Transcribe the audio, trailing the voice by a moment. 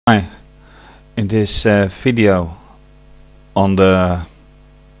In this video on the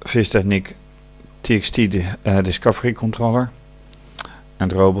fischertechnik TXT discovery controller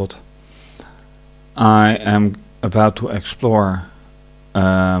and robot, I am about to explore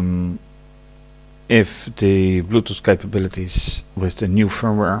if the Bluetooth capabilities with the new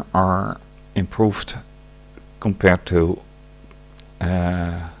firmware are improved compared to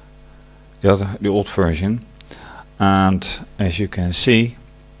the old version. And as you can see,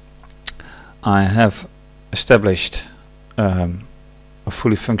 I have established a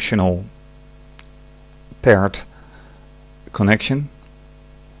fully functional paired connection,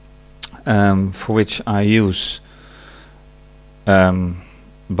 for which I use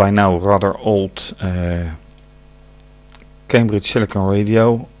by now rather old Cambridge Silicon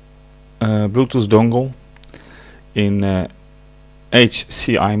Radio Bluetooth dongle in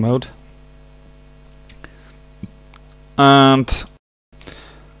HCI mode. And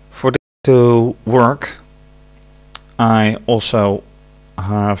for this to work, I also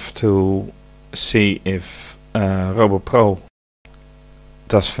have to see if Robot Pro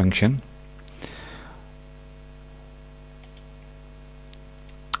does function.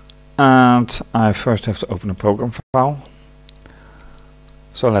 And I first have to open a program file.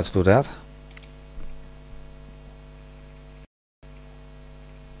 So let's do that.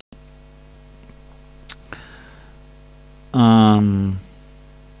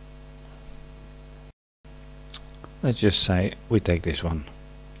 Let's just say we take this one.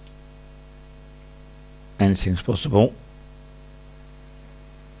 Anything's possible.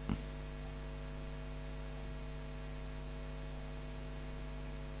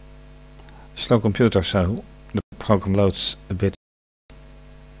 Slow computer, so the program loads a bit.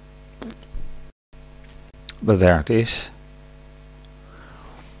 But there it is.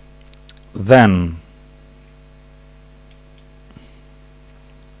 Then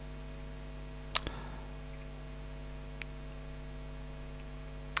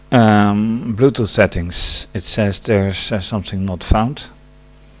Bluetooth settings. It says there's something not found.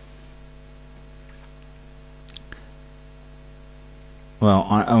 Well,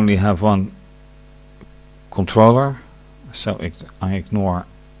 I only have one controller, so I ignore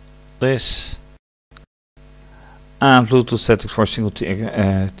this. And Bluetooth settings for a single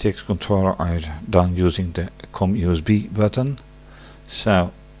TX controller are done using the COM USB button.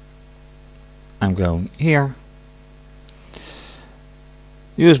 So I'm going here.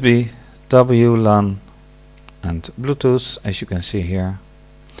 USB, WLAN and Bluetooth. As you can see here,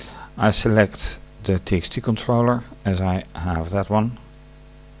 I select the TXT controller as I have that one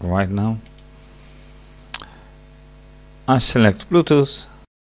right now. I select Bluetooth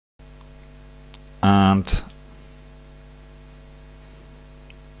and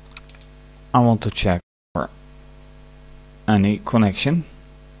I want to check for any connection,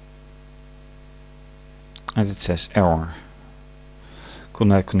 and it says error.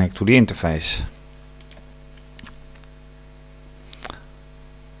 Connect to the interface.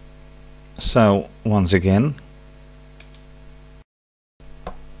 So once again,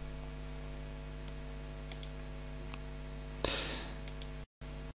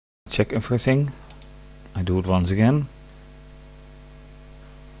 check everything. I do it once again.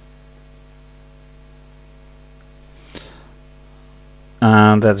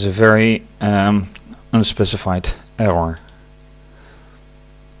 And that's a very unspecified error.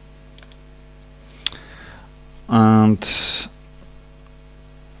 And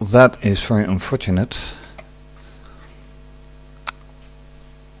that is very unfortunate,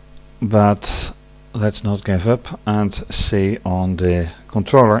 but let's not give up and see on the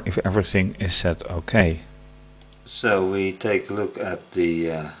controller if everything is set okay. So we take a look at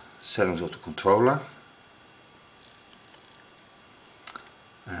the settings of the controller,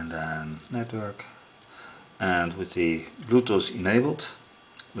 and then network, and with the Bluetooth enabled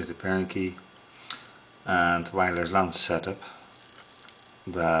with the parent key and wireless LAN setup,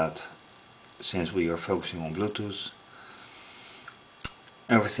 but since we are focusing on Bluetooth,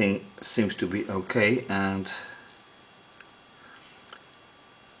 everything seems to be okay. And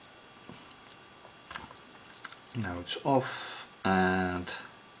now it's off, and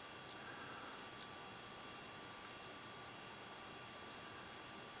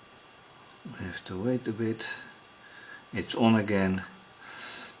we have to wait a bit. It's on again.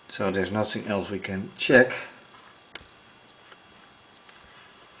 So there's nothing else we can check.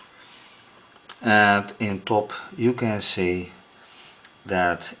 And in top you can see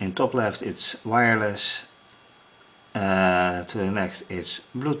that in top left it's wireless, to the next it's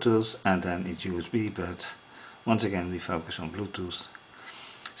Bluetooth, and then it's USB, but once again we focus on Bluetooth.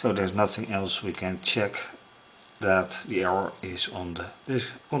 So there's nothing else we can check that the error is on the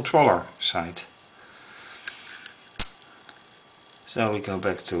controller side. So we go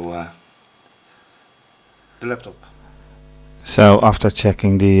back to the laptop. So after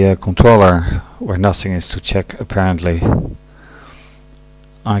checking the controller, where nothing is to check apparently,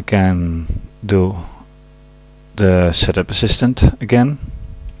 I can do the setup assistant again.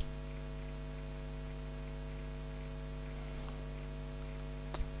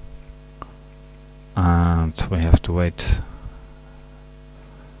 And we have to wait.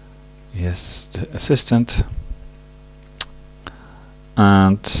 Yes, the assistant.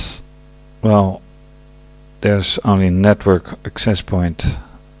 And well, there's only network access point,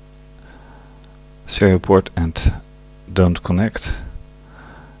 serial port, and don't connect.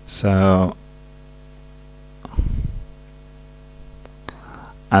 So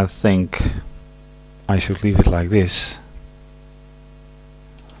I think I should leave it like this.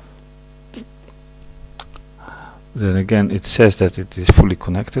 Then again, it says that it is fully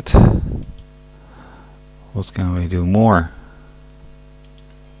connected. What can we do more?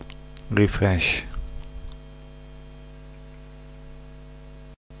 Refresh,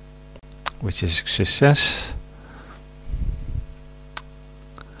 which is a success.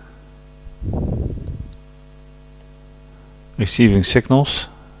 Receiving signals,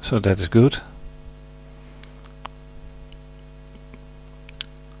 so that is good.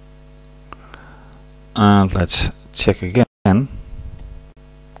 And let's check again.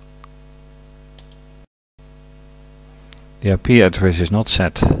 The IP address is not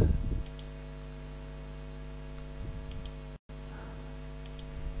set.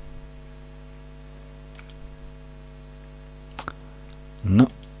 No,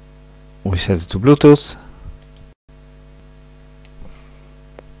 we set it to Bluetooth.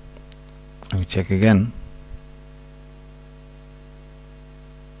 We check again.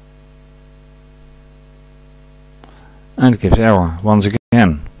 And it gives error once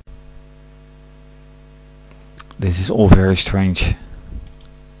again. This is all very strange.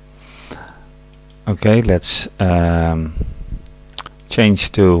 Okay, let's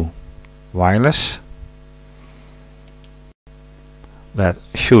change to wireless. That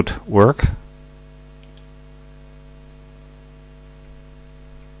should work.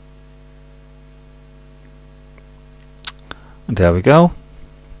 And there we go.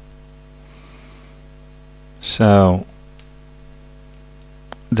 So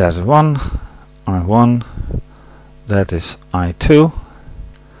that's one, I1, that is I2.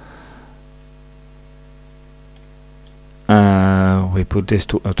 We put this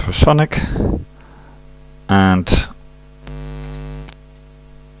to ultrasonic, and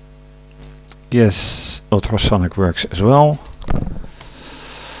yes, ultrasonic works as well.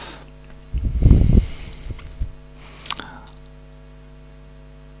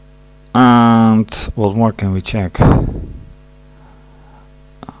 And what more can we check?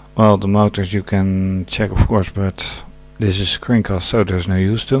 Well, the motors you can check, of course, but this is screencast, so there's no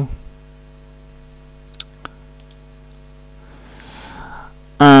use to.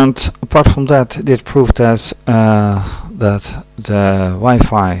 And apart from that, it did prove that that the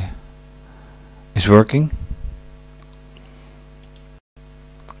Wi-Fi is working.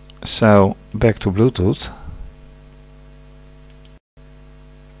 So back to Bluetooth.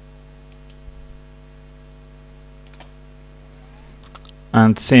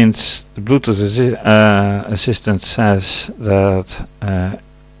 And since the Bluetooth assistant says that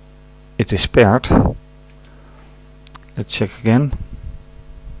it is paired, let's check again.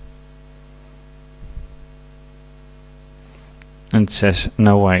 And it says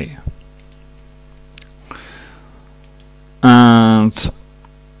no way. And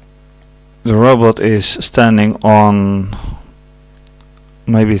the robot is standing on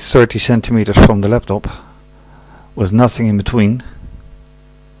maybe 30 centimeters from the laptop with nothing in between.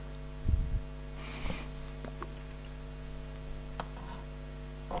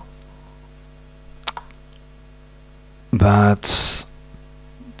 But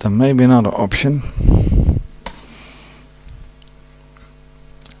there may be another option.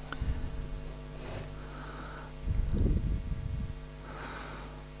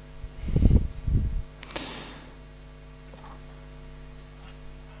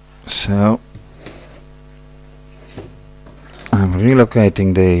 So I'm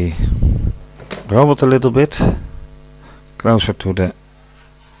relocating the robot a little bit closer to the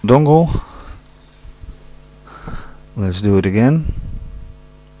dongle. Let's do it again.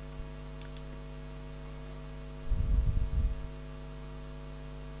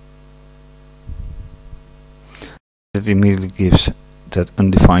 It immediately gives that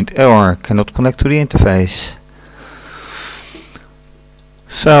undefined error, cannot connect to the interface.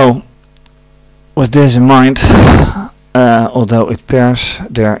 So with this in mind, although it pairs,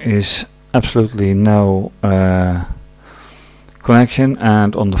 there is absolutely no connection,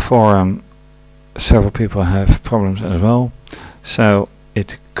 and on the forum several people have problems as well. So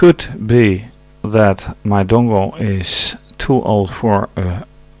it could be that my dongle is too old for an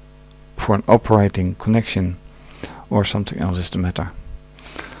operating connection, or something else is the matter.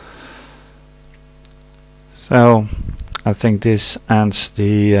 So I think this ends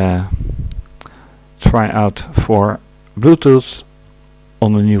the tryout for Bluetooth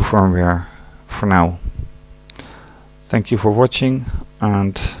on the new firmware for now. Thank you for watching,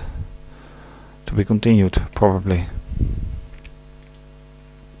 and to be continued probably.